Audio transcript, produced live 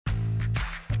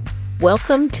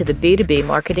Welcome to the B2B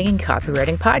Marketing and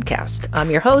Copywriting Podcast. I'm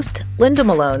your host, Linda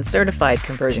Malone, certified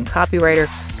conversion copywriter,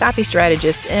 copy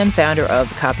strategist, and founder of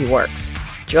The Copyworks.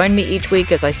 Join me each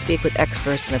week as I speak with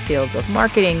experts in the fields of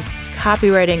marketing,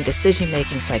 copywriting,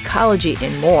 decision-making, psychology,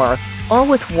 and more, all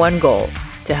with one goal,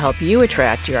 to help you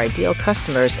attract your ideal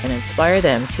customers and inspire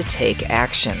them to take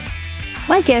action.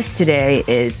 My guest today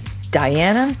is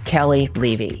Diana Kelly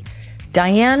Levy.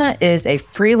 Diana is a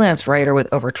freelance writer with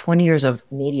over 20 years of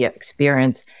media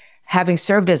experience, having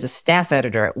served as a staff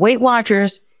editor at Weight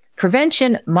Watchers,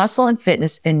 Prevention, Muscle and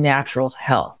Fitness, and Natural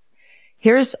Health.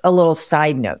 Here's a little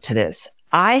side note to this.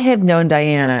 I have known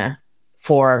Diana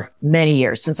for many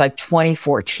years, since like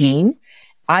 2014.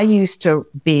 I used to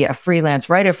be a freelance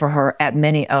writer for her at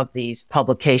many of these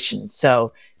publications.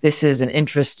 So this will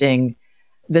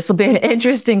be an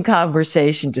interesting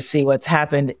conversation to see what's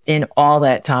happened in all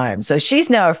that time. So she's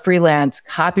now a freelance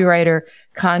copywriter,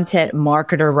 content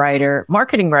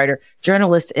marketing writer,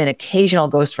 journalist, and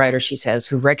occasional ghostwriter, she says,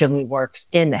 who regularly works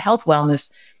in the health, wellness,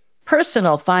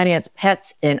 personal finance,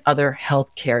 pets, and other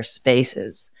healthcare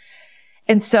spaces.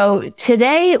 And so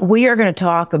today we are going to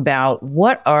talk about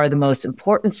what are the most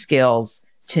important skills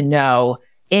to know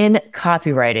in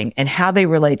copywriting and how they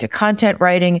relate to content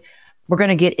writing. We're going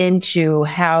to get into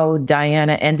how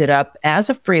Diana ended up as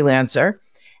a freelancer,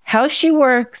 how she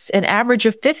works an average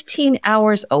of 15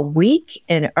 hours a week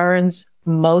and earns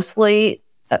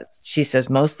she says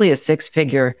mostly a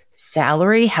six-figure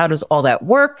salary. How does all that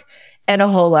work? And a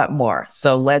whole lot more.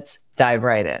 So let's dive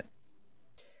right in.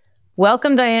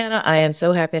 Welcome, Diana. I am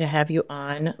so happy to have you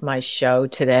on my show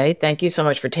today. Thank you so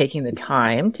much for taking the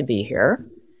time to be here.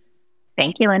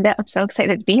 Thank you, Linda. I'm so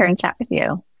excited to be here and chat with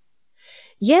you.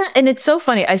 Yeah. And it's so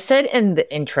funny. I said in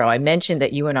the intro, I mentioned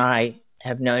that you and I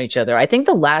have known each other. I think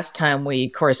the last time we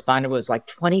corresponded was like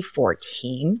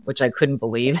 2014, which I couldn't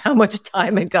believe how much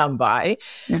time had gone by.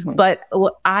 Mm-hmm. But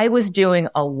I was doing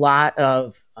a lot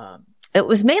of, it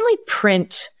was mainly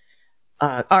print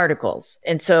articles.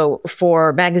 And so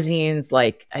for magazines,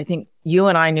 like I think you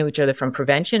and I knew each other from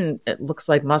Prevention. It looks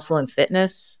like Muscle and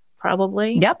Fitness,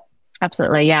 probably. Yep.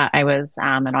 Absolutely. Yeah. I was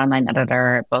an online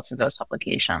editor at both of those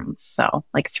publications. So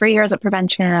like 3 years at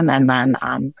Prevention and then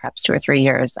perhaps 2 or 3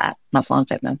 years at Muscle and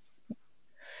Fitness.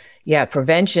 Yeah.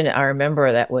 Prevention. I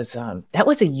remember that was a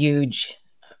huge,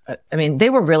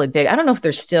 they were really big. I don't know if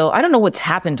I don't know what's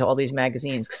happened to all these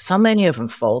magazines because so many of them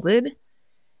folded.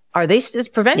 Is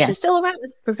Prevention still around?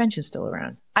 Prevention's still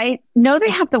around. I know they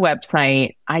have the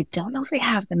website. I don't know if they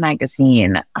have the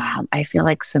magazine. I feel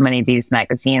like so many of these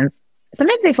magazines,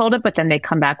 sometimes they fold it, but then they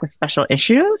come back with special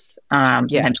issues,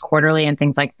 sometimes quarterly and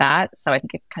things like that. So I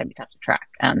think it kind of be tough to track.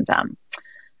 And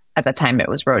at the time it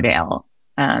was Rodale,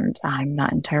 and I'm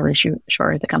not entirely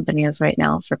sure the company is right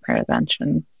now for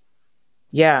Prevention.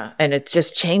 Yeah, and it's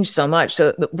just changed so much.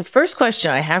 So the first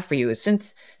question I have for you is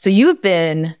so you've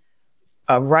been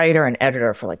a writer and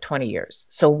editor for like 20 years.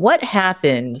 So what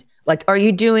happened? Like,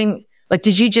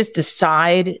 did you just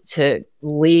decide to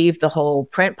leave the whole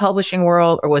print publishing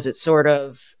world, or was it sort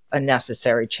of a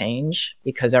necessary change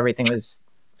because everything was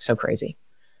so crazy?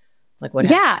 Like what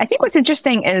happened? Yeah, I think what's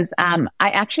interesting is I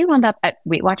actually wound up at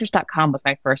WeightWatchers.com was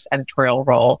my first editorial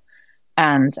role.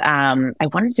 And I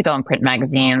wanted to go in print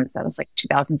magazines. That was like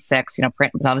 2006.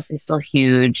 Print was obviously still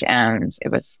huge, and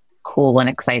it was cool and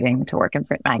exciting to work in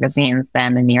print magazines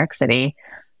then in New York City.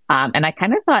 And I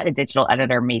kind of thought a digital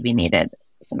editor maybe needed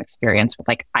some experience with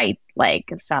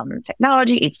some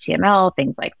technology, HTML,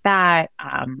 things like that.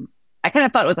 I kind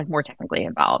of thought it was like more technically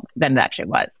involved than it actually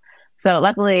was. So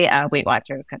luckily, Weight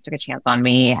Watchers kind of took a chance on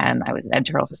me, and I was an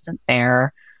editorial assistant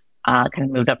there. Kind of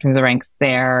moved up through the ranks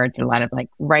there, did a lot of like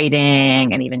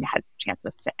writing, and even had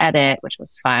chances to edit, which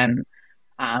was fun.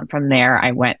 From there,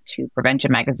 I went to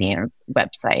Prevention Magazine's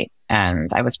website,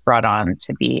 and I was brought on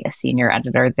to be a senior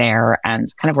editor there and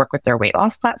kind of work with their weight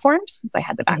loss platforms. I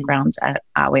had the background at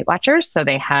Weight Watchers. So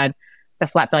they had the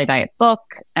Flat Belly Diet book,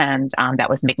 and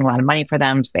that was making a lot of money for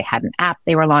them. So they had an app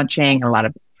they were launching, a lot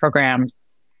of programs.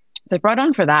 So I brought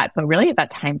on for that. But really at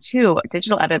that time too,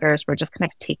 digital editors were just kind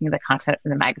of taking the content from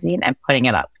the magazine and putting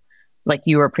it up. Like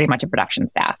you were pretty much a production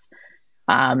staff.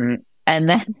 And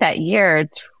then that year,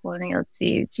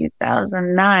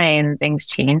 2009, things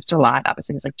changed a lot.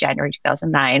 Obviously, it was like January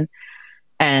 2009.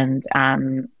 And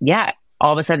all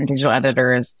of a sudden, digital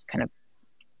editors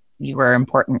you were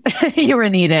important. You were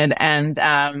needed. And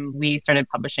we started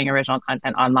publishing original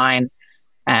content online.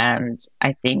 And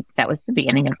I think that was the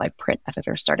beginning of like print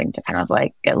editors starting to kind of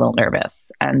like get a little nervous.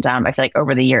 And I feel like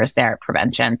over the years there at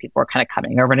Prevention, people were kind of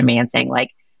coming over to me and saying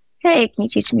like, hey, can you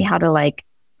teach me how to like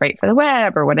write for the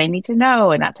web or what I need to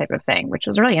know and that type of thing, which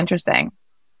was really interesting.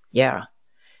 Yeah.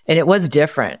 And it was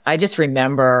different. I just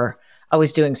remember I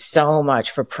was doing so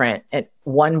much for print, and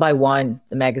one by one,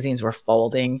 the magazines were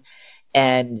folding,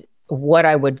 and what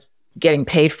I would getting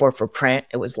paid for print,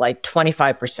 it was like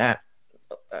 25%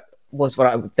 was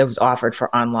that was offered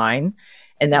for online.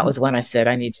 And that was when I said,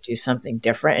 I need to do something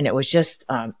different. And it was just,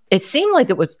 it seemed like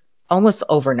it was almost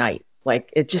overnight. Like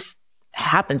it just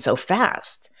happened so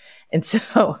fast. And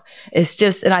so it's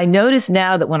just, and I notice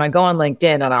now that when I go on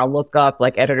LinkedIn and I'll look up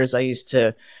like editors I used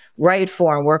to write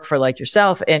for and work for like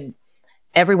yourself, and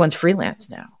everyone's freelance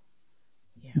now.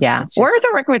 Yeah. Or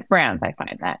they're working with brands. I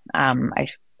find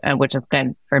that, which is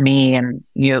good for me and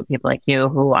you, people like you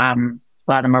who, a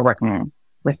lot of them are working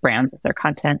with brands with their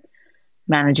content,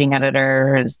 managing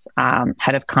editors,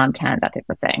 head of content, that type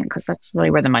of thing, because that's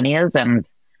really where the money is. And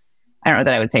I don't know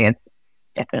that I would say it's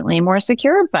definitely more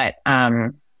secure, but,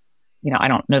 I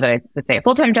don't know that I would say a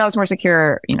full-time job is more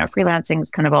secure. Freelancing is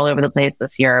kind of all over the place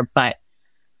this year, but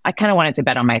I kind of wanted to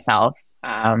bet on myself.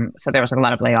 So there was a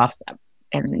lot of layoffs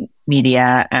in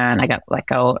media, and I got let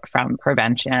go from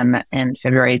Prevention in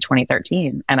February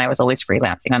 2013. And I was always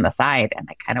freelancing on the side. And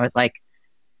I kind of was like,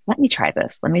 let me try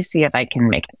this. Let me see if I can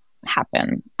make it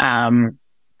happen.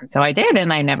 So I did,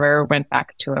 and I never went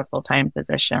back to a full-time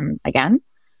position again.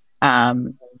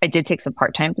 I did take some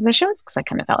part-time positions because I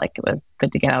kind of felt like it was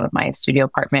good to get out of my studio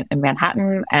apartment in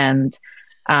Manhattan, and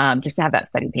just to have that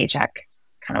steady paycheck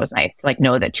kind of was nice to like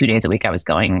know that 2 days a week I was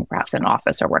going perhaps in an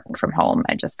office or working from home.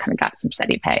 I just kind of got some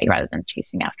steady pay rather than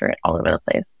chasing after it all over the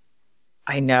place.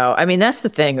 I know. I mean, that's the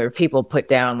thing where people put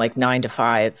down like 9 to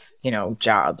 5,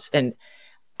 jobs. And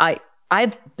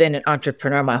I've been an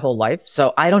entrepreneur my whole life.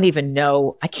 So I don't even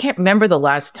know. I can't remember the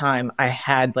last time I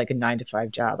had like a 9 to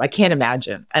 5 job. I can't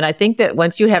imagine. And I think that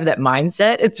once you have that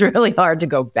mindset, it's really hard to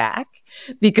go back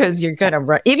because you're going to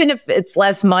run, even if it's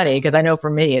less money. Because I know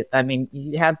for me,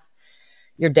 you have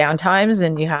your downtimes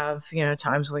and you have,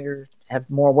 times where you have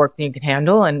more work than you can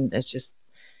handle. And it's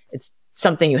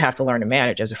something you have to learn to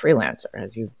manage as a freelancer,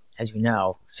 as you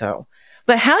know. So,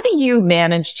 but how do you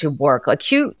manage to work?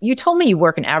 Like you told me you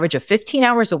work an average of 15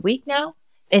 hours a week now,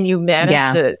 and you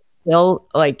manage to still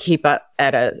like keep up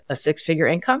at a 6-figure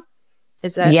income.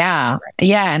 Is that? Yeah. Correct?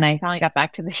 Yeah. And I finally got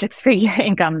back to the 6-figure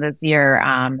income this year,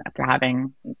 after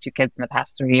having 2 kids in the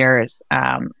past 3 years.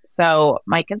 So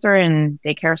my kids are in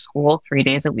daycare school 3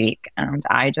 days a week, and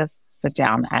I just sit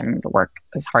down and work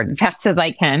as hard and fast as I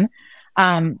can.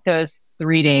 Those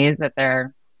 3 days that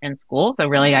they're in school. So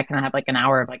really I can have like an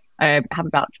hour of I have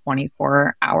about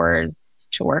 24 hours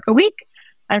to work a week.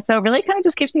 And so really kind of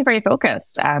just keeps me very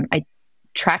focused. I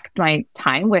tracked my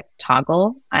time with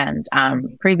Toggle, and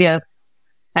previous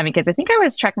having kids, I think I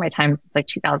was tracking my time since like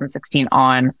 2016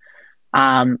 on.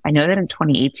 I know that in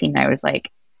 2018 I was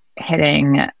like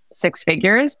hitting 6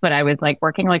 figures, but I was like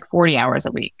working like 40 hours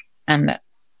a week. And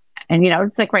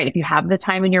it's like, right, if you have the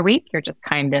time in your week, you're just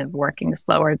kind of working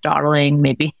slower, dawdling,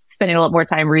 maybe spending a little more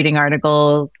time reading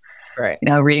articles, right?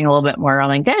 Reading a little bit more on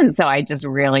LinkedIn. So I just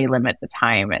really limit the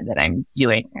time that I'm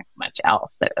doing much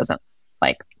else that isn't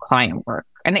like client work.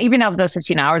 And even of those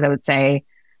 15 hours, I would say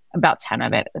about 10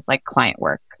 of it is like client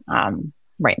work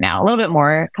right now. A little bit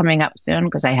more coming up soon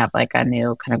because I have like a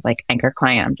new kind of like anchor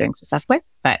client I'm doing some stuff with.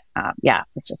 But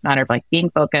it's just a matter of like being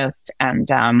focused, and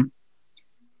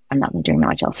I'm not doing that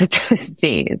much else with those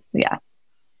days. Yeah.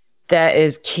 That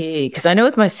is key. Because I know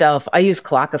with myself, I use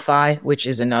Clockify, which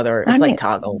is it's like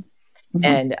Toggle. Mm-hmm.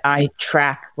 And I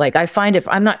track, like I find if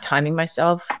I'm not timing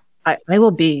myself, I'll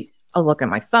look at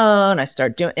my phone, I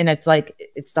start doing, and it's like,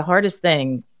 it's the hardest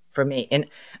thing for me. And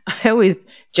I always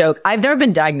joke, I've never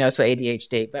been diagnosed with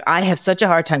ADHD, but I have such a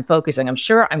hard time focusing. I'm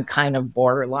sure I'm kind of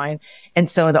borderline. And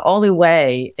so the only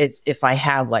way is if I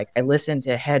have I listen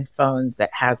to headphones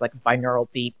that has like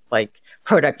binaural beat, like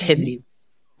productivity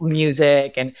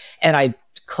music, and I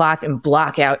clock and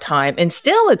block out time, and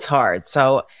still it's hard.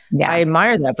 So I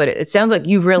admire that, but it sounds like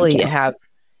you really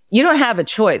you don't have a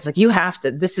choice. Like you have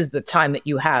to, this is the time that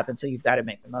you have. And so you've got to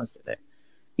make the most of it.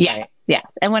 Yeah. Yes.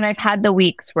 And when I've had the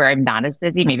weeks where I'm not as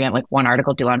busy, maybe I'm like one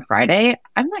article due on Friday,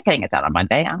 I'm not getting it done on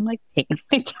Monday. I'm like taking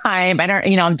my time. I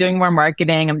don't, I'm doing more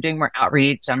marketing. I'm doing more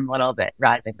outreach. I'm a little bit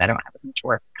realizing that I don't have as much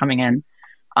work coming in.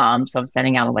 So I'm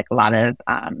sending out like a lot of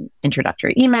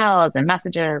introductory emails and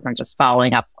messages and just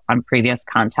following up on previous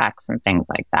contacts and things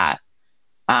like that.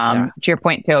 To your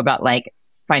point too about like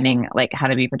finding like how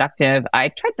to be productive. I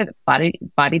tried the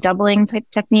body doubling type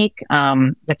technique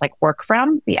with like Work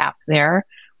From, the app there,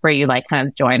 where you like kind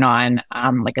of join on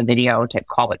like a video type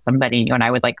call with somebody, and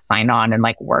I would like sign on and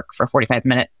like work for 45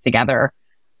 minutes together.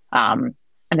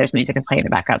 And there's music and play in the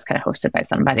background. It's kind of hosted by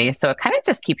somebody. So it kind of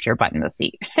just keeps your butt in the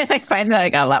seat. And I find that I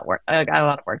got a lot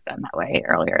of work done that way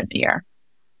earlier in the year.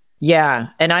 Yeah.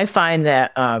 And I find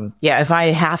that, if I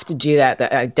have to do that,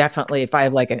 that I definitely, if I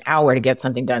have like an hour to get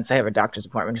something done, say I have a doctor's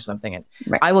appointment or something, and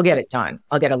Right. I will get it done.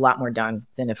 I'll get a lot more done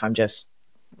than if I'm just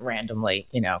randomly,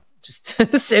 just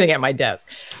sitting at my desk.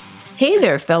 Hey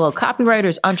there, fellow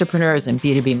copywriters, entrepreneurs, and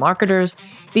B2B marketers.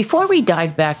 Before we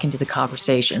dive back into the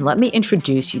conversation, let me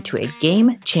introduce you to a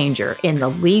game changer in the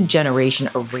lead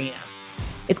generation arena.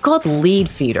 It's called Lead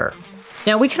Feeder.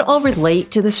 Now, we can all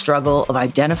relate to the struggle of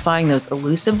identifying those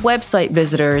elusive website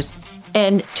visitors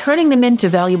and turning them into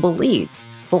valuable leads.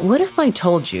 But what if I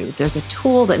told you there's a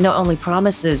tool that not only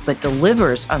promises but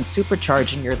delivers on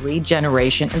supercharging your lead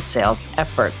generation and sales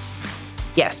efforts?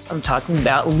 Yes, I'm talking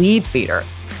about Lead Feeder.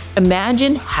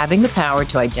 Imagine having the power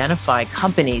to identify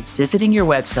companies visiting your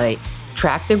website,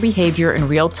 track their behavior in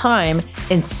real time,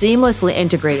 and seamlessly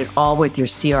integrate it all with your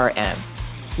CRM.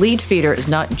 Lead Feeder is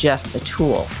not just a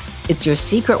tool. It's your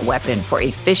secret weapon for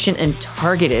efficient and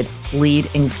targeted lead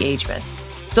engagement.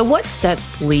 So what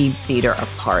sets Lead Feeder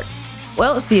apart?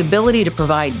 Well, it's the ability to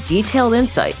provide detailed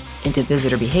insights into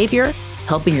visitor behavior,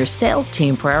 helping your sales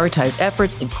team prioritize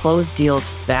efforts and close deals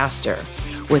faster.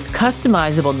 With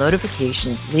customizable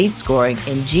notifications, lead scoring,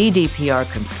 and GDPR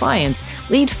compliance,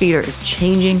 Lead Feeder is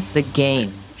changing the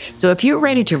game. So if you're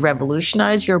ready to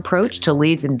revolutionize your approach to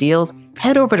leads and deals,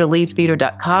 head over to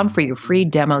leadfeeder.com for your free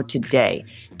demo today.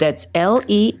 That's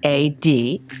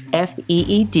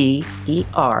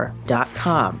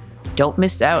LEADFEEDER.com. Don't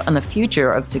miss out on the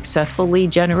future of successful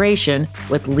lead generation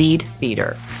with Lead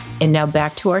Feeder. And now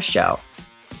back to our show.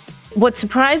 What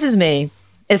surprises me,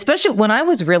 especially when I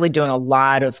was really doing a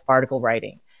lot of article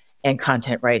writing and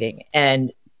content writing,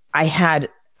 and I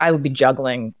would be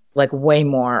juggling like way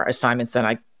more assignments than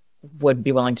I would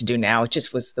be willing to do now. It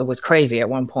was crazy at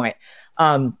one point.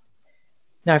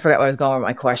 Now I forgot what I was going with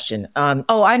my question.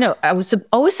 I know. I was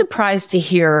always surprised to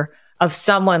hear of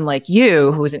someone like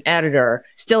you, who is an editor,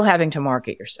 still having to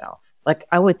market yourself. Like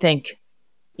I would think,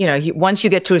 once you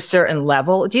get to a certain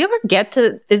level, do you ever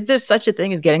is there such a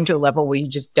thing as getting to a level where you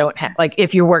just don't have, like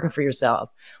if you're working for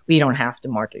yourself, but you don't have to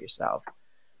market yourself?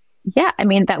 Yeah, I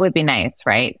mean, that would be nice,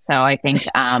 right? So I think,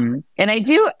 and I would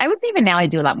say even now I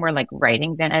do a lot more like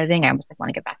writing than editing. I almost want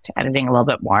to get back to editing a little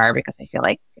bit more because I feel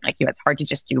like it's hard to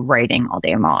just do writing all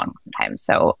day long sometimes.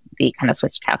 So the kind of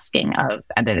switch tasking of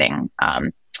editing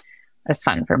is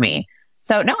fun for me.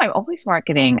 So no, I'm always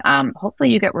marketing. Hopefully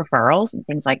you get referrals and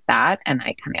things like that. And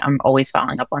I'm always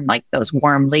following up on like those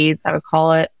warm leads, I would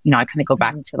call it. I kind of go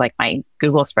back to like my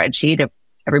Google spreadsheet of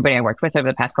everybody I worked with over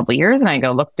the past couple of years. And I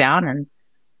go look down and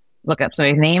look up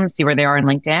somebody's name, see where they are on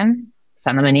LinkedIn,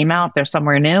 send them an email. If they're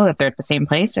somewhere new, if they're at the same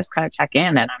place, just kind of check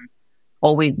in. And I'm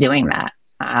always doing that.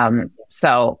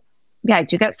 So yeah, I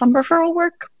do get some referral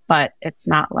work, but it's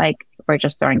not like we're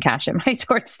just throwing cash at my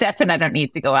doorstep and I don't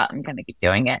need to go out and kind of keep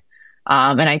doing it.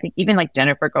 And I think even like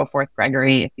Jennifer Goforth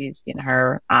Gregory, if you've seen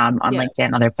her on LinkedIn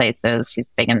and other places, she's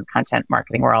big in the content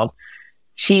marketing world.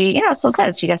 She, still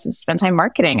says she doesn't spend time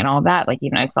marketing and all that. Like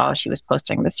even I saw she was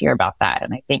posting this year about that.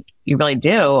 And I think you really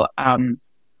do.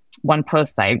 One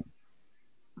post I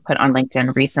put on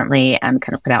LinkedIn recently and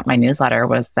kind of put out my newsletter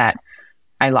was that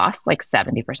I lost like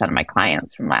 70% of my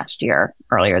clients from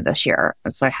earlier this year.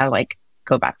 And so I had to like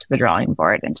go back to the drawing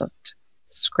board and just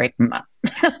scrape them up.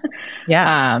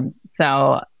 Yeah.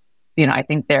 So, I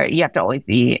think you have to always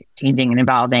be changing and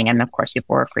evolving. And of course,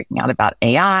 people are freaking out about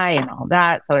AI and all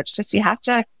that. So it's just, you have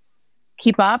to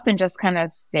keep up and just kind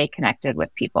of stay connected with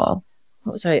people.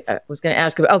 What was I was going to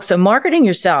ask about? So marketing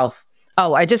yourself. I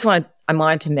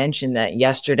wanted to mention that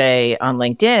yesterday on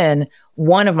LinkedIn,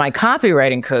 one of my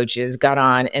copywriting coaches got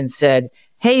on and said,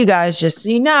 hey, you guys, just so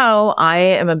you know, I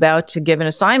am about to give an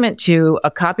assignment to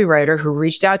a copywriter who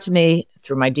reached out to me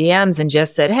through my DMs and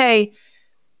just said, hey,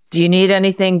 do you need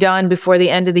anything done before the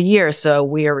end of the year? So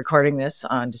we are recording this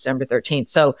on December 13th.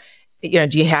 So, do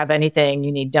you have anything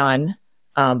you need done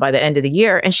by the end of the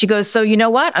year? And she goes, so you know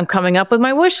what? I'm coming up with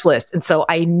my wish list. And so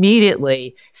I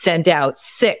immediately sent out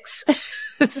six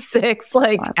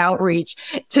outreach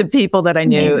to people that I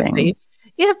knew. See,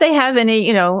 if they have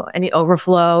any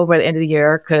overflow by the end of the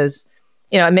year, because,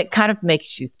 it kind of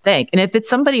makes you think. And if it's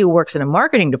somebody who works in a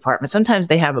marketing department, sometimes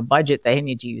they have a budget they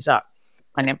need to use up.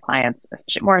 Plenty of clients,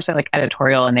 especially more so like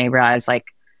editorial, and they realize like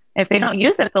if they don't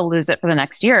use it, they'll lose it for the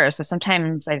next year. So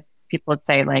sometimes people would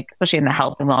say, like, especially in the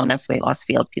health and wellness weight loss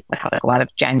field, people have like a lot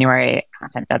of January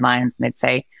content deadlines, and they'd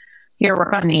say, here,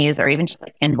 work on these, or even just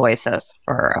like invoices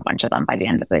for a bunch of them by the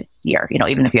end of the year.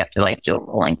 Even if you have to like do a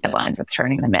rolling deadlines with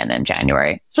turning them in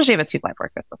January, especially if it's people I've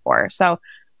worked with before. So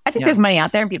I think there's money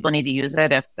out there and people need to use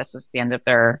it if this is the end of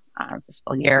their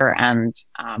fiscal year. And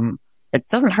it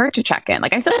doesn't hurt to check in.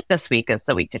 Like I feel like this week is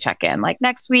the week to check in. Like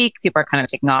next week, people are kind of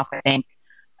taking off, I think,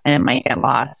 and it might get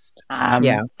lost.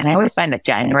 Yeah. And I always find that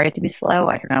January to be slow.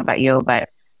 I don't know about you, but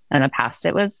in the past,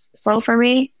 it was slow for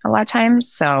me a lot of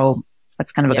times. So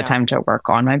it's kind of a good time to work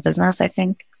on my business, I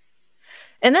think.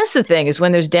 And that's the thing is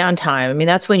when there's downtime, I mean,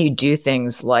 that's when you do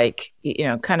things like,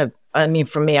 kind of, I mean,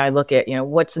 for me, I look at,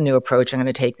 what's the new approach I'm going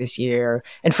to take this year?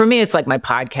 And for me, it's like my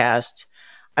podcast.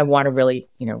 I want to really,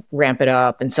 ramp it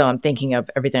up. And so I'm thinking of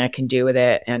everything I can do with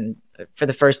it. And for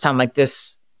the first time, like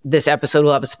this episode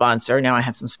will have a sponsor. Now I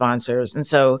have some sponsors. And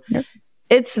so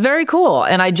it's very cool.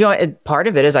 And part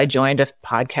of it is I joined a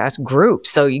podcast group.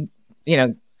 So,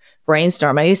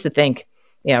 brainstorm. I used to think,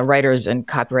 writers and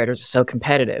copywriters are so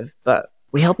competitive, but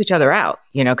we help each other out,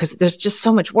 because there's just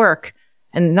so much work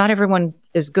and not everyone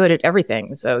is good at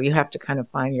everything. So you have to kind of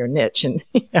find your niche and,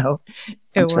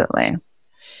 Absolutely.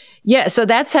 Yeah. So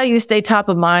that's how you stay top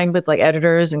of mind with like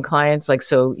editors and clients. Like,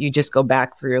 so you just go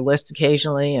back through your list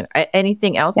occasionally and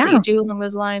anything else that you do along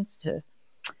those lines to.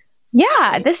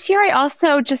 Yeah. This year, I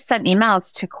also just sent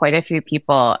emails to quite a few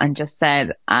people and just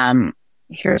said,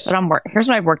 here's what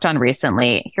I've worked on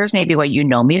recently. Here's maybe what you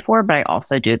know me for, but I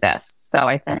also do this. So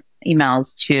I sent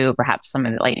emails to perhaps some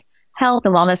of the like health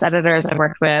and wellness editors I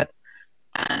worked with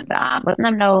and letting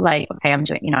them know like, okay, I'm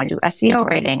doing, I do SEO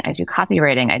writing, I do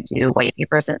copywriting, I do white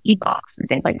papers and ebooks and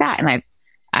things like that. And I've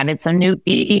added some new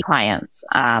BD clients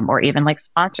or even like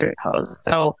sponsored posts.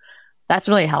 So that's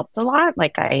really helped a lot.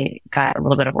 Like I got a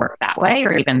little bit of work that way,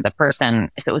 or even the person,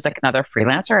 if it was like another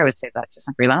freelancer, I would say that to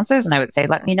some freelancers and I would say,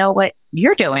 let me know what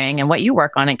you're doing and what you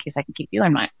work on in case I can keep you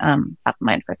in my top of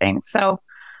mind for things. So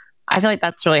I feel like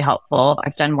that's really helpful.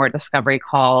 I've done more discovery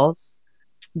calls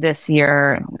this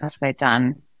year. That's what I've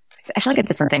done. I feel like I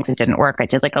did some things that didn't work. I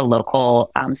did like a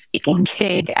local speaking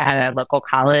gig at a local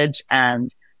college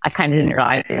and I kind of didn't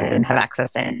realize I didn't have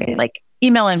access to any like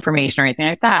email information or anything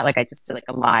like that. Like I just did like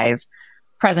a live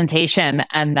presentation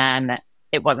and then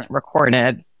it wasn't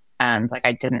recorded. And like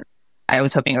I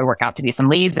was hoping it would work out to be some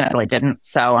leads and it really didn't.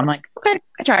 So I'm like, okay,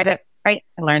 I tried it. Right.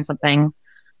 I learned something.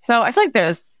 So I feel like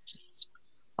there's just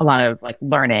a lot of like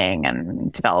learning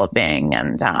and developing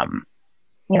and,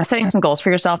 setting some goals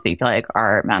for yourself that you feel like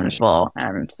are manageable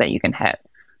and that you can hit.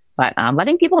 But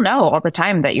letting people know all the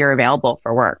time that you're available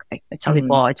for work. I tell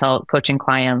people, I tell coaching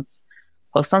clients,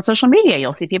 post on social media.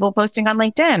 You'll see people posting on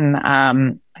LinkedIn.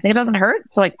 I think it doesn't hurt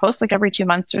to like post like every 2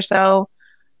 months or so,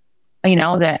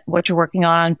 that what you're working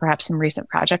on, perhaps some recent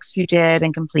projects you did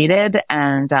and completed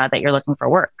and that you're looking for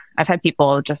work. I've had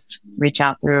people just reach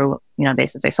out through, they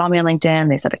said they saw me on LinkedIn.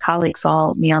 They said a colleague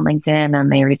saw me on LinkedIn and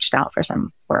they reached out for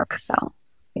some work. So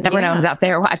you never know who's out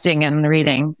there watching and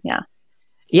reading. Yeah.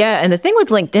 Yeah. And the thing with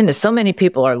LinkedIn is so many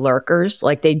people are lurkers.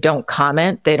 Like they don't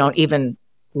comment. They don't even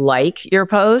like your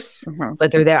posts,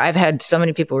 but they're there. I've had so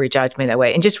many people reach out to me that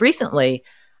way. And just recently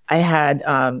I had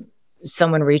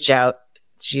someone reach out.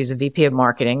 She's a VP of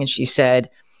marketing and she said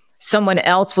someone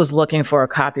else was looking for a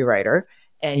copywriter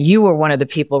and you were one of the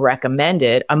people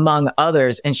recommended among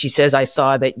others. And she says, I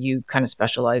saw that you kind of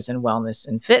specialize in wellness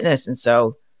and fitness. And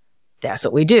so that's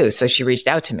what we do. So she reached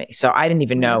out to me. So I didn't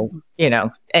even know,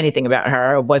 anything about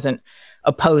her. It wasn't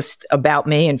a post about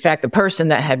me. In fact, the person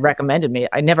that had recommended me,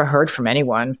 I never heard from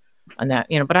anyone on that,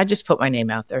 but I just put my name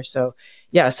out there. So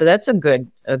yeah, so that's a good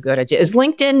idea. Is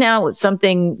LinkedIn now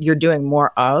something you're doing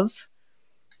more of?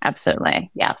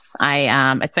 Absolutely. Yes.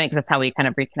 It's funny because that's how we kind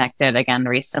of reconnected again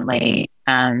recently.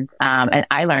 And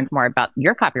I learned more about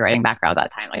your copywriting background at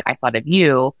that time. Like I thought of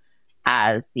you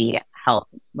as the health,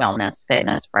 wellness,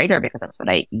 fitness writer because that's what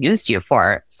I used you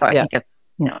for. So I think it's,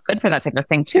 good for that type of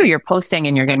thing too. You're posting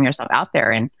and you're getting yourself out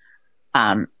there and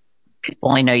people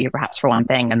only know you perhaps for one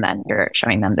thing and then you're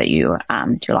showing them that you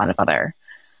do a lot of other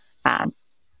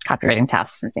copywriting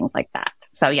tasks and things like that.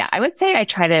 So yeah, I would say I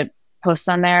try to post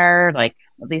on there like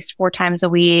at least 4 times a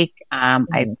week.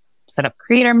 I set up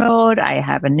creator mode. I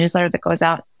have a newsletter that goes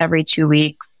out every 2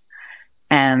 weeks.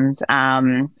 And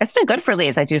it's been good for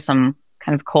leads. I do some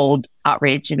kind of cold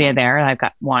outreach via there. I've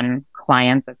got one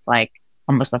client that's like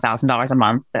almost $1,000 a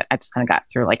month that I just kind of got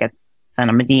through sent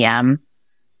him a DM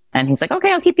and he's like,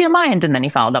 okay, I'll keep you in mind. And then he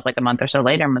followed up like a month or so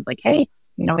later and was like, hey,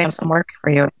 we have some work for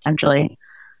you potentially.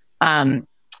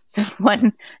 So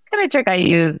one kind of trick I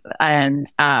use and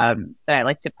that I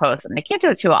like to post, and I can't do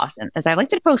it too often, is I like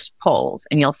to post polls,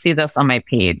 and you'll see this on my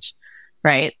page,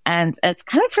 right? And it's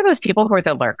kind of for those people who are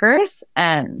the lurkers,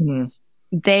 and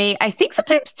I think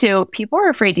sometimes too, people are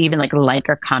afraid to even like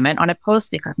or comment on a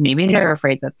post because maybe they're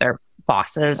afraid that their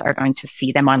bosses are going to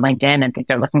see them on LinkedIn and think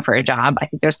they're looking for a job. I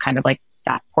think there's kind of like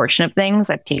that portion of things.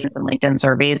 I've taken some LinkedIn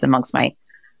surveys amongst my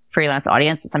freelance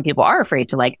audience, and some people are afraid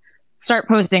to start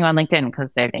posting on LinkedIn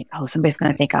because they think, oh, somebody's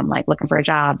going to think I'm like looking for a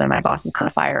job and my boss is going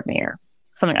to fire me or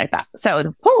something like that. So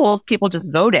the polls, people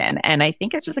just vote in. And I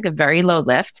think it's just like a very low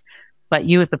lift, but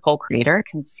you as the poll creator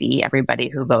can see everybody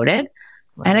who voted.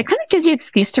 Right. And it kind of gives you an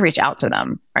excuse to reach out to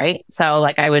them, right? So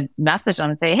like I would message them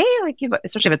and say, hey, like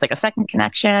especially if it's like a second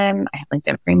connection, I have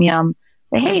LinkedIn Premium.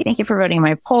 Say, hey, thank you for voting in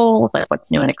my poll. Like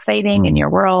what's new and exciting in your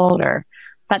world or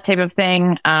that type of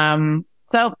thing.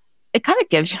 So it kind of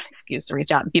gives you an excuse to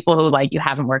reach out to people who like you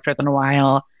haven't worked with in a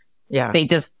while. Yeah. They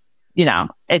just,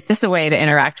 it's just a way to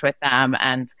interact with them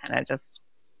and kind of just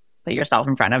put yourself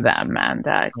in front of them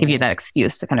and give you that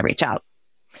excuse to kind of reach out.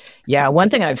 Yeah. One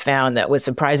thing I've found that was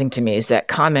surprising to me is that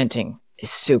commenting is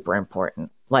super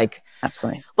important. Like,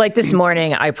 absolutely. Like this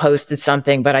morning, I posted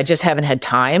something, but I just haven't had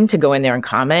time to go in there and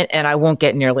comment, and I won't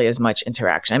get nearly as much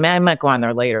interaction. I mean, I might go on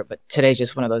there later, but today's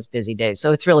just one of those busy days.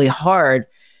 So it's really hard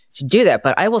to do that.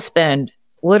 But I will spend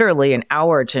literally an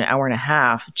hour to an hour and a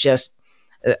half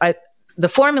the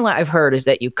formula I've heard is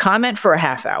that you comment for a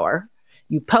half hour,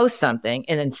 you post something,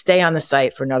 and then stay on the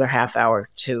site for another half hour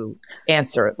to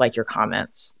answer like your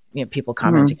comments, people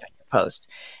commenting on your post.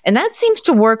 And that seems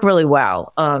to work really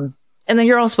well. And then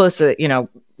you're all supposed to,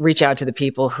 reach out to the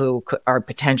people who are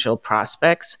potential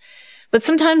prospects, but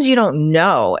sometimes you don't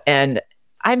know. And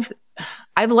I've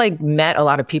like met a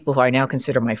lot of people who I now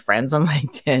consider my friends on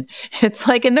LinkedIn. It's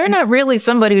like, and they're not really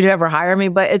somebody who'd ever hire me,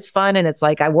 but it's fun. And it's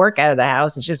like, I work out of the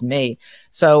house. It's just me.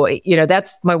 So,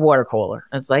 that's my water cooler.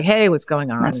 It's like, hey, what's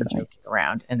going on? And joking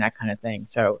around and that kind of thing.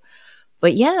 So,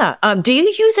 but yeah. Do you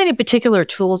use any particular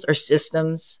tools or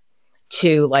systems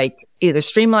to like either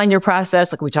streamline your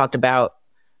process? Like we talked about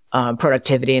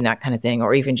productivity and that kind of thing,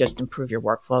 or even just improve your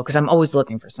workflow? Because I'm always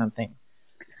looking for something.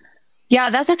 Yeah,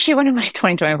 that's actually one of my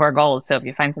 2024 goals. So if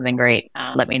you find something great,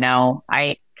 let me know.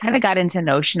 I kind of got into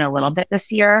Notion a little bit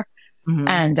this year. Mm-hmm.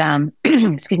 And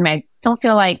excuse me, I don't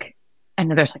feel like, I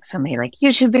know there's like so many like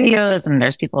YouTube videos and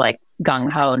there's people like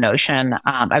gung-ho Notion.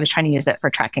 I was trying to use it for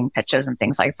tracking pitches and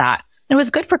things like that. And it was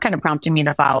good for kind of prompting me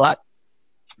to follow up.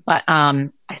 But I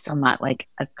still not like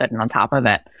as good and on top of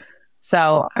it.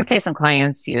 So I would say some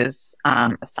clients use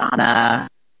Asana,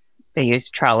 they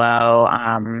use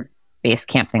Trello,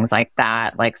 Basecamp, things like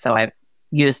that. Like, so I've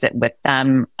used it with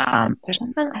them. There's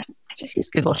nothing, I just use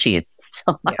Google Sheets,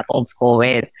 still not old school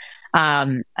ways.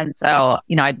 And so,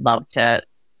 I'd love to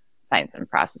find some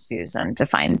processes and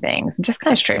define things and just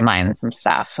kind of streamline some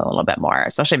stuff a little bit more,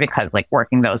 especially because like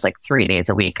working those like 3 days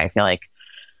a week, I feel like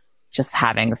just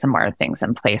having some more things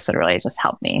in place would really just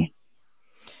help me.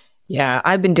 Yeah,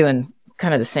 I've been doing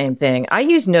kind of the same thing. I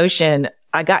use Notion.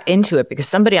 I got into it because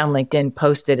somebody on LinkedIn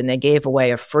posted and they gave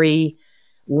away a free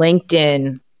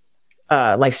LinkedIn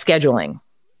like scheduling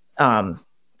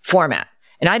format.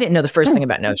 And I didn't know the first thing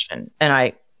about Notion. And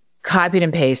I copied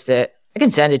and pasted it. I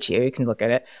can send it to you. You can look at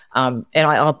it. And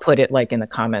I'll put it like in the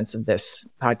comments of this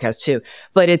podcast too.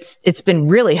 But it's been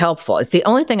really helpful. It's the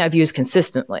only thing I've used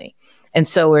consistently. And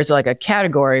so there's like a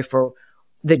category for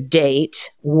the date,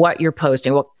 what you're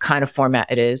posting, what kind of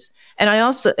format it is. And I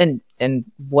also, and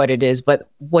what it is, but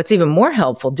what's even more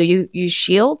helpful, do you use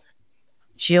Shield?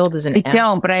 Shield is an app. I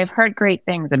don't, but I've heard great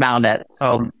things about it.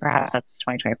 So perhaps that's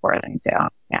 2024 thing too.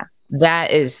 Yeah.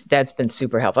 That's been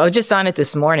super helpful. I was just on it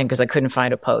this morning because I couldn't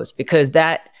find a post because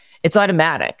it's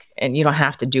automatic and you don't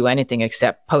have to do anything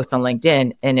except post on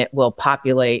LinkedIn and it will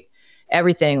populate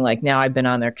everything. Like now I've been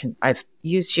on there. I've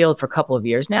used Shield for a couple of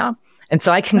years now. And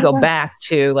so I can go back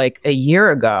to like a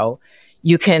year ago.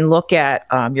 You can look at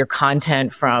your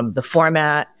content from the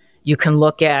format. You can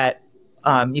look at,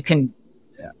 you can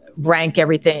rank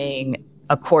everything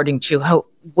according to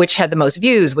which had the most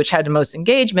views, which had the most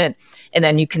engagement. And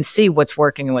then you can see what's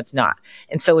working and what's not.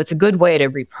 And so it's a good way to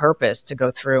repurpose, to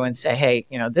go through and say, hey,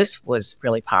 this was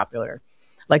really popular.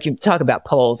 Like you talk about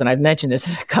polls, and I've mentioned this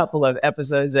in a couple of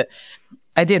episodes that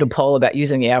I did a poll about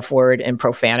using the F word and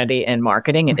profanity in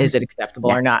marketing and is it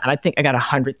acceptable or not? And I think I got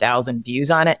 100,000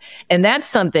 views on it. And that's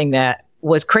something that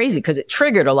was crazy because it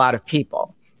triggered a lot of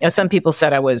people. Some people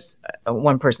said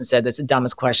one person said, that's the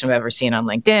dumbest question I've ever seen on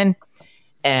LinkedIn.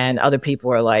 And other people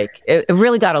were like, it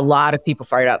really got a lot of people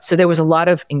fired up. So there was a lot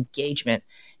of engagement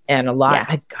and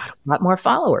I got a lot more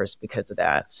followers because of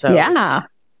that. So yeah.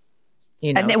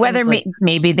 And whether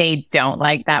maybe they don't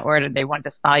like that word or they want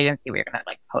to follow you and see what you're going to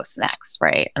like post next,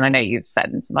 right? And I know you've said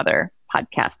in some other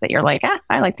podcasts that you're like,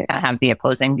 I like to have the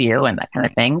opposing view and that kind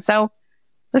of thing. So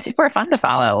those people are fun to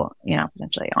follow,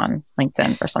 potentially on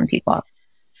LinkedIn for some people.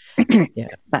 Yeah.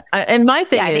 But, and my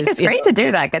thing is, I think it's great to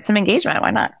do that. Get some engagement.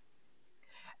 Why not?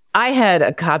 I had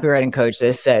a copywriting coach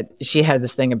that said she had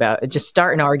this thing about just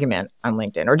start an argument on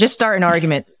LinkedIn or just start an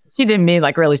argument She didn't mean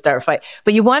like really start a fight,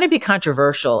 but you want to be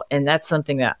controversial. And that's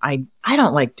something that I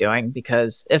don't like doing,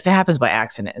 because if it happens by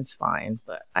accident, it's fine.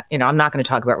 But, I'm not going to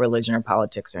talk about religion or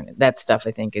politics or anything. That stuff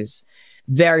I think is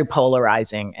very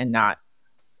polarizing and not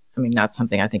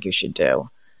something I think you should do.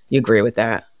 You agree with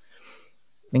that?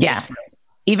 Yes.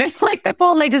 Even like the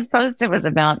poll I just posted was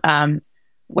about,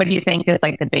 what do you think is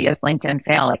like the biggest LinkedIn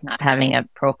fail? Like not having a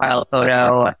profile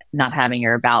photo, not having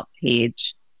your about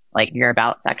page, like your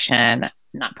about section,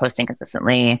 not posting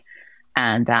consistently,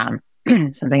 and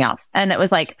something else. And it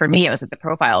was like, for me, it was like the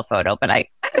profile photo, but I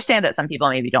understand that some people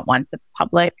maybe don't want the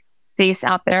public face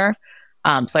out there.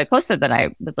 So I posted that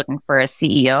I was looking for a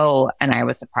CEO, and I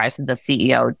was surprised that the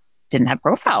CEO didn't have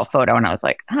profile photo. And I was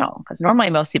like, oh, because normally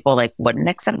most people like wouldn't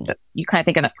accept it. You kind of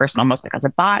think of that person almost like as a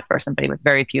bot or somebody with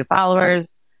very few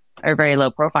followers or very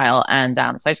low profile. And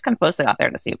so I just kind of posted out there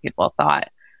to see what people thought.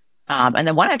 And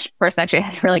then one person actually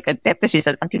had a really good tip that she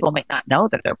said some people might not know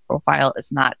that their profile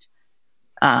is not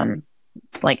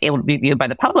like able to be viewed by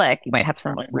the public. You might have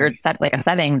some like weird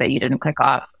setting that you didn't click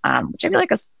off, which I feel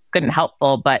like is good and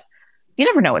helpful, but you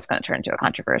never know what's going to turn into a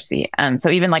controversy. And so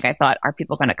even like I thought, are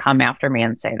people going to come after me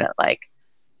and say that like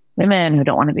women who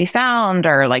don't want to be found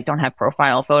or like don't have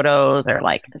profile photos, or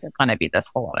like, is it going to be this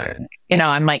whole other,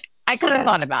 I'm like, I kind of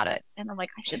thought about it and I'm like,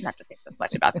 I shouldn't have to think this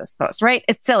much about this post, right?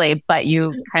 It's silly, but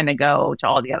you kind of go to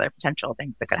all the other potential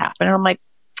things that could happen. And I'm like,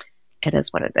 it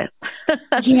is what it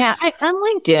is. Yeah. On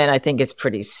LinkedIn, I think it's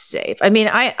pretty safe. I mean,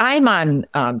 I'm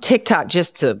on TikTok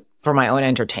just for my own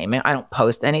entertainment. I don't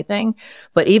post anything,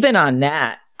 but even on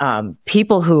that,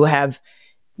 people who have,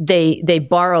 they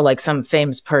borrow like some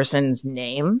famous person's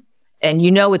name, and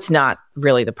it's not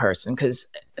really the person. Cause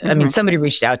I mean, somebody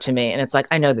reached out to me and it's like,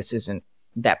 I know this isn't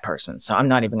that person, so I'm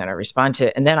not even going to respond to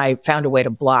it. And then I found a way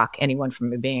to block anyone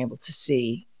from being able to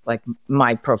see like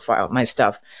my profile, my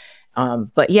stuff.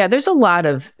 But yeah, there's a lot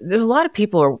of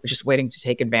people who are just waiting to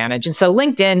take advantage. And so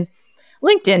LinkedIn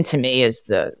to me is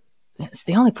it's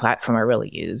the only platform I really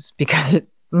use, because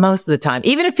most of the time,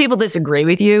 even if people disagree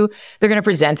with you, they're going to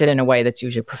present it in a way that's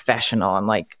usually professional and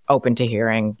like open to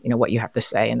hearing, what you have to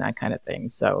say and that kind of thing.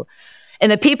 So,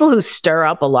 and the people who stir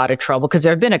up a lot of trouble, because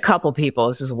there have been a couple people,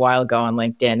 this is a while ago on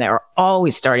LinkedIn, that are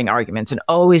always starting arguments and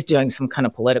always doing some kind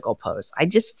of political post. I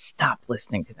just stopped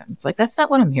listening to them. It's like, that's not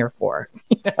what I'm here for.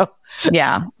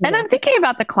 Yeah. And I'm thinking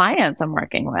about the clients I'm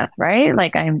working with, right?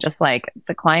 Like, I'm just like,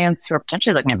 the clients who are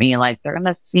potentially looking at me, like they're going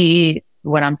to see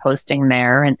what I'm posting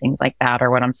there and things like that,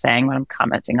 or what I'm saying, what I'm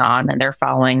commenting on, and they're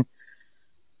following,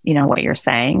 what you're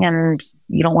saying. And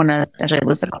you don't want to potentially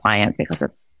lose a client because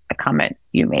of a comment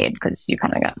you made, because you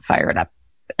kind of got fired up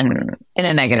in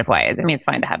a negative way. I mean, it's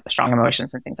fine to have strong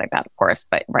emotions and things like that, of course,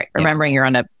 but remembering you're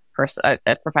on a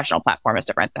professional platform is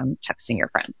different than texting your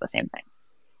friend, the same thing.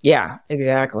 Yeah,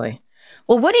 exactly.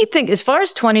 Well, what do you think as far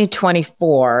as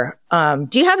 2024?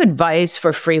 Do you have advice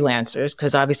for freelancers?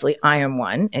 Because obviously I am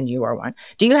one and you are one.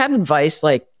 Do you have advice,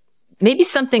 like maybe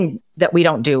something that we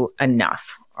don't do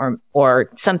enough, or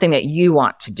something that you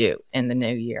want to do in the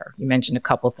new year? You mentioned a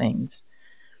couple things.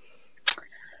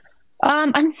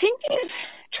 I'm thinking of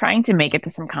trying to make it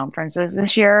to some conferences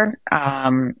this year.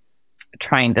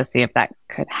 Trying to see if that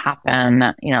could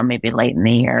happen, maybe late in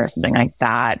the year or something like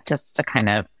that, just to kind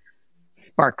of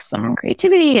spark some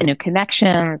creativity and new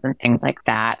connections and things like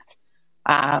that.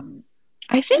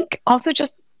 I think also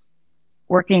just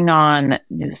working on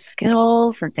new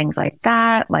skills and things like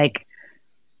that, like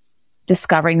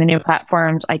discovering the new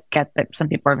platforms. I get that some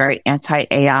people are very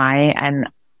anti-AI, and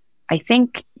I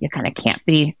think you kind of can't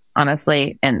be,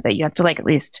 honestly, and that you have to like at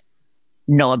least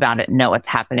know about it, know what's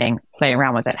happening, play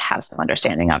around with it, have some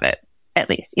understanding of it, at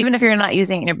least. Even if you're not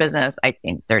using it in your business, I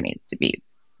think there needs to be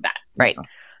that, right?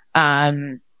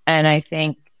 And I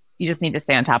think you just need to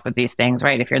stay on top of these things,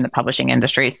 right? If you're in the publishing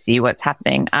industry, see what's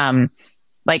happening.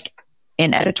 Like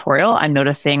in editorial, I'm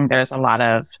noticing there's a lot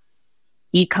of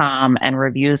e-com and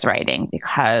reviews writing,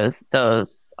 because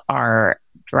those are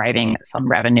driving some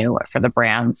revenue for the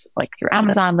brands, like through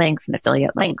Amazon links and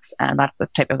affiliate links. And that's the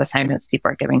type of assignments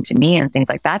people are giving to me and things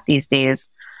like that these days.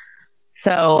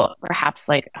 So perhaps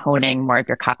like honing more of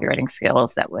your copywriting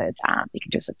skills that would be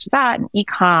conducive to that, and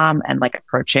e-com, and like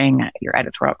approaching your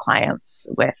editorial clients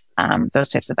with those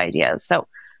types of ideas. So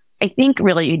I think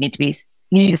really you need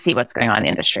to see what's going on in the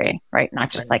industry, right?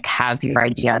 Not just like have your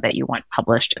idea that you want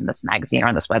published in this magazine or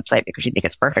on this website because you think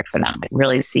it's perfect for them, but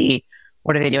really see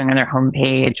what are they doing on their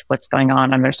homepage, what's going on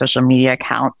their social media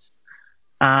accounts.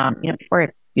 People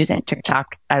are using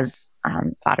TikTok as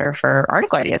fodder for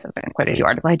article ideas. I've been quite a few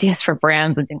article ideas for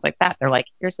brands and things like that. They're like,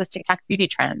 here's this TikTok beauty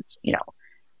trend.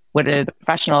 What did the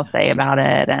professionals say about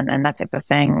it, and that type of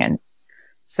thing. And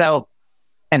so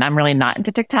and I'm really not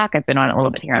into TikTok. I've been on it a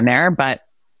little bit here and there, but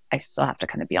I still have to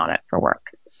kind of be on it for work.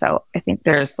 So I think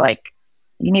there's like,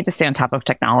 you need to stay on top of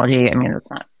technology. I mean,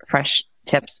 it's not fresh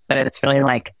tips, but it's really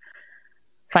like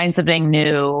find something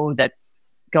new that's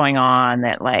going on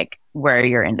that like where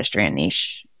your industry and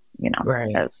niche,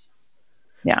 right. is.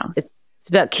 Yeah. It's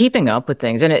about keeping up with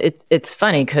things. And it's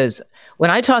funny because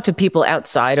when I talk to people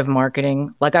outside of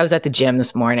marketing, like I was at the gym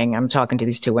this morning, I'm talking to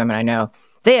these two women I know,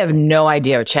 they have no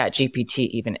idea what ChatGPT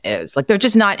even is. Like they're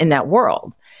just not in that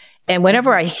world. And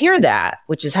whenever I hear that,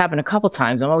 which has happened a couple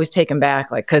times, I'm always taken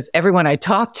back, like, because everyone I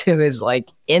talk to is like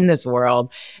in this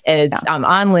world, and I'm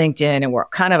on LinkedIn, and we're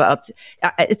kind of up to.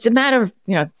 It's a matter of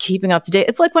keeping up to date.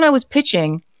 It's like when I was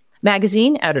pitching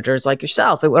magazine editors like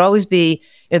yourself, it would always be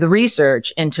the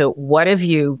research into what have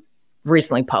you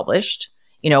recently published,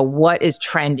 what is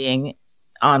trending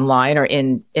online or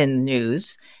in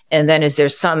news, and then is there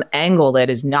some angle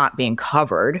that is not being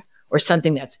covered, or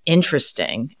something that's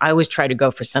interesting. I always try to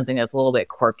go for something that's a little bit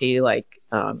quirky. Like,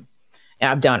 and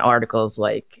I've done articles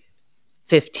like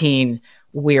 15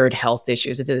 weird health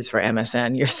issues. I did this for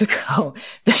MSN years ago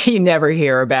that you never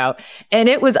hear about. And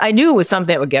I knew it was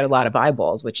something that would get a lot of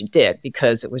eyeballs, which it did,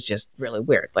 because it was just really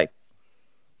weird. Like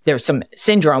there's some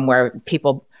syndrome where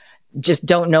people just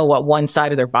don't know what one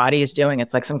side of their body is doing.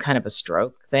 It's like some kind of a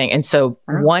stroke thing. And so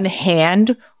one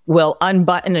hand will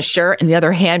unbutton a shirt and the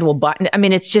other hand will button. I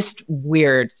mean, it's just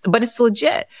weird, but it's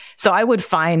legit. So I would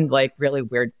find like really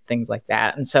weird things like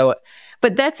that. And so,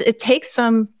 but it takes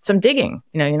some digging.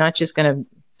 You're not just going to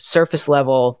surface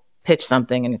level pitch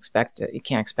something and expect it. You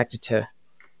can't expect it to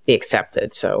be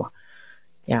accepted. So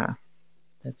yeah,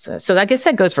 so I guess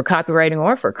that goes for copywriting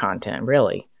or for content,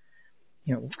 really.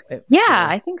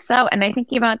 I think so. And I think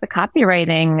even the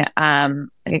copywriting,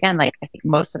 again, like I think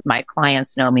most of my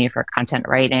clients know me for content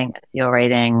writing, SEO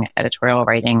writing, editorial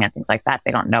writing, and things like that.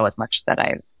 They don't know as much that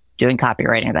I'm doing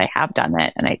copywriting, that I have done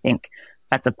it. And I think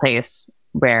that's a place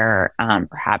where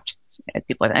perhaps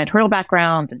people with an editorial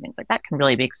background and things like that can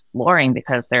really be exploring,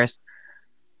 because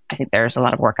I think there's a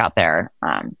lot of work out there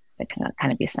that can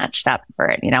kind of be snatched up for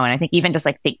it, And I think even just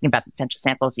like thinking about the potential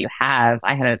samples you have,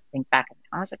 I had to think back.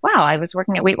 I was like, wow, I was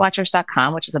working at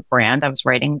WeightWatchers.com, which is a brand. I was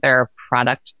writing their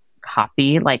product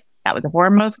copy. Like that was a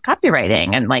form of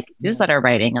copywriting and like newsletter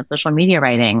writing and social media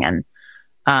writing. And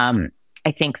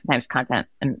I think sometimes content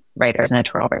and writers and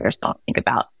editorial writers don't think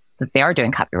about that they are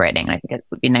doing copywriting. And I think it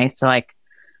would be nice to like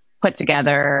put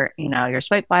together, your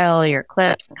swipe file, your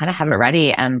clips, and kind of have it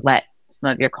ready and let some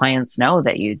of your clients know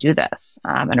that you do this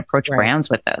and approach brands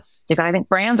with this. Because I think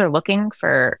brands are looking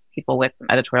for people with some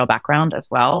editorial background as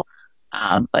well.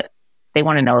 But they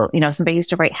want to know, somebody used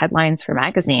to write headlines for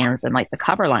magazines and like the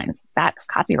cover lines. That's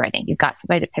copywriting. You've got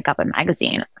somebody to pick up a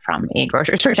magazine from a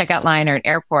grocery store checkout line or an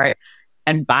airport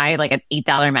and buy like an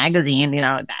 $8 magazine,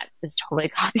 that is totally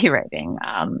copywriting.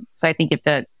 So I think you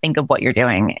have to think of what you're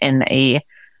doing in a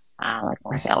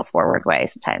more sales forward way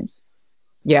sometimes.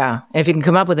 Yeah. And if you can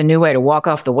come up with a new way to walk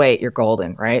off the weight, you're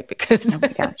golden, right? Because oh my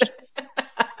gosh.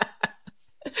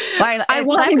 Well, I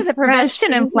want because of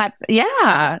prevention and flat.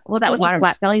 Yeah. Well, that was the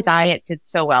flat belly diet did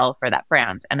so well for that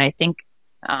brand. And I think,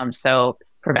 so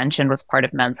prevention was part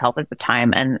of Men's Health at the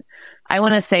time. And I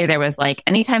want to say there was like,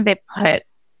 anytime they put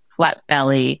flat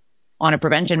belly on a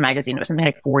prevention magazine, it was something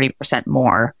like 40%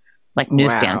 more like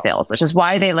newsstand sales, which is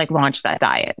why they like launched that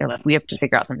diet. They're like, we have to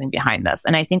figure out something behind this.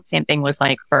 And I think the same thing was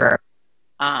like for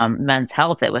Men's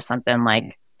Health. It was something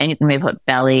like anything they put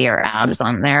belly or abs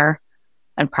on there,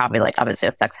 and probably like obviously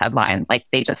a sex headline, like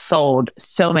they just sold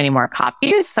so many more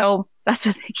copies. So that's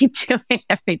what they keep doing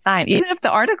every time. Even if the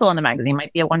article in the magazine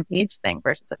might be a one-page thing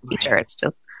versus a feature, it's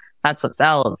just, that's what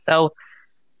sells. So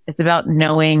it's about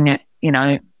knowing,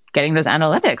 getting those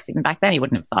analytics. Even back then, you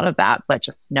wouldn't have thought of that, but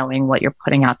just knowing what you're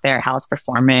putting out there, how it's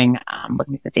performing,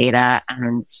 looking at the data,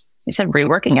 and you said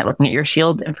reworking it, looking at your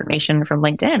shield information from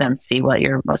LinkedIn and see what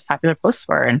your most popular posts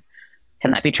were. And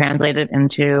can that be translated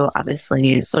into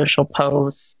obviously social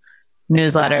posts,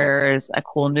 newsletters, a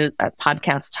cool a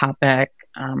podcast topic?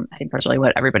 I think that's really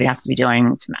what everybody has to be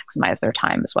doing to maximize their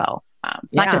time as well.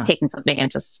 Not just taking something and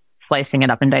just slicing it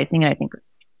up and dicing it. I think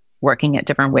working it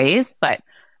different ways, but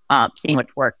seeing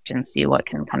what worked and see what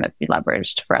can kind of be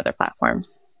leveraged for other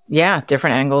platforms. Yeah,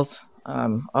 different angles,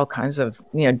 all kinds of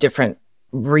different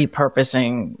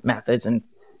repurposing methods and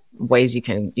ways you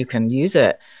can use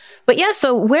it. But yeah,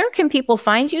 so where can people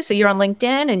find you? So you're on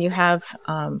LinkedIn, and you have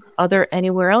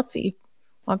anywhere else that you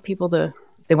want people to,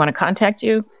 if they want to contact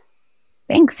you?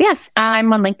 Thanks. Yes.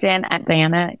 I'm on LinkedIn at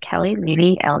Diana Kelly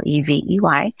Levy,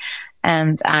 Levey.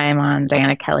 And I'm on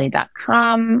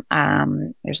dianakelly.com.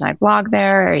 There's my blog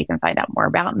there. You can find out more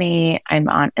about me. I'm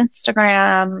on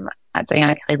Instagram at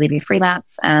Diana Kelly Levy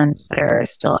Freelance, and Twitter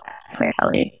is still at Diana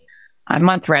Kelly. I'm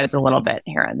on Threads a little bit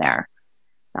here and there.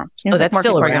 So seems like that's more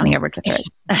still people are around. going over to Threads.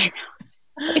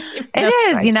 It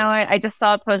is. I just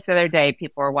saw a post the other day.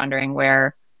 People were wondering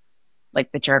where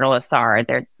like the journalists are.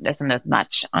 There isn't as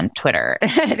much on Twitter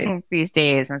these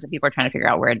days. And so people are trying to figure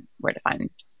out where to find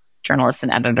journalists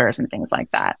and editors and things like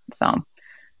that. So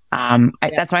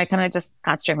that's why I kind of just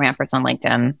concentrate my efforts on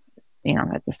LinkedIn.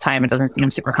 At this time, it doesn't seem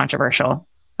super controversial.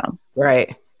 So.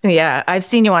 Right. Yeah. I've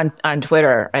seen you on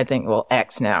Twitter, I think,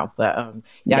 X now, but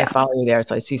I follow you there.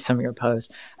 So I see some of your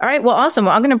posts. All right. Well, awesome.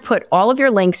 Well, I'm going to put all of your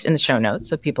links in the show notes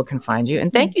so people can find you.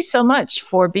 And thank you so much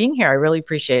for being here. I really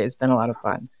appreciate it. It's been a lot of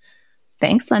fun.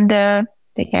 Thanks, Linda.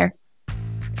 Take care.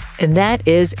 And that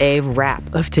is a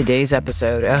wrap of today's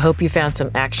episode. I hope you found some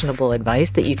actionable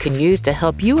advice that you can use to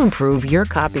help you improve your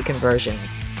copy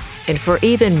conversions. And for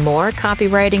even more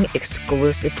copywriting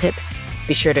exclusive tips,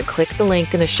 be sure to click the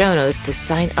link in the show notes to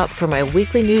sign up for my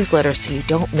weekly newsletter so you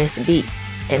don't miss a beat.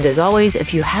 And as always,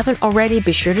 if you haven't already,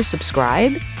 be sure to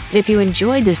subscribe. And if you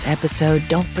enjoyed this episode,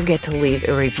 don't forget to leave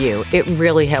a review. It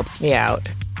really helps me out.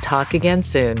 Talk again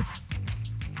soon.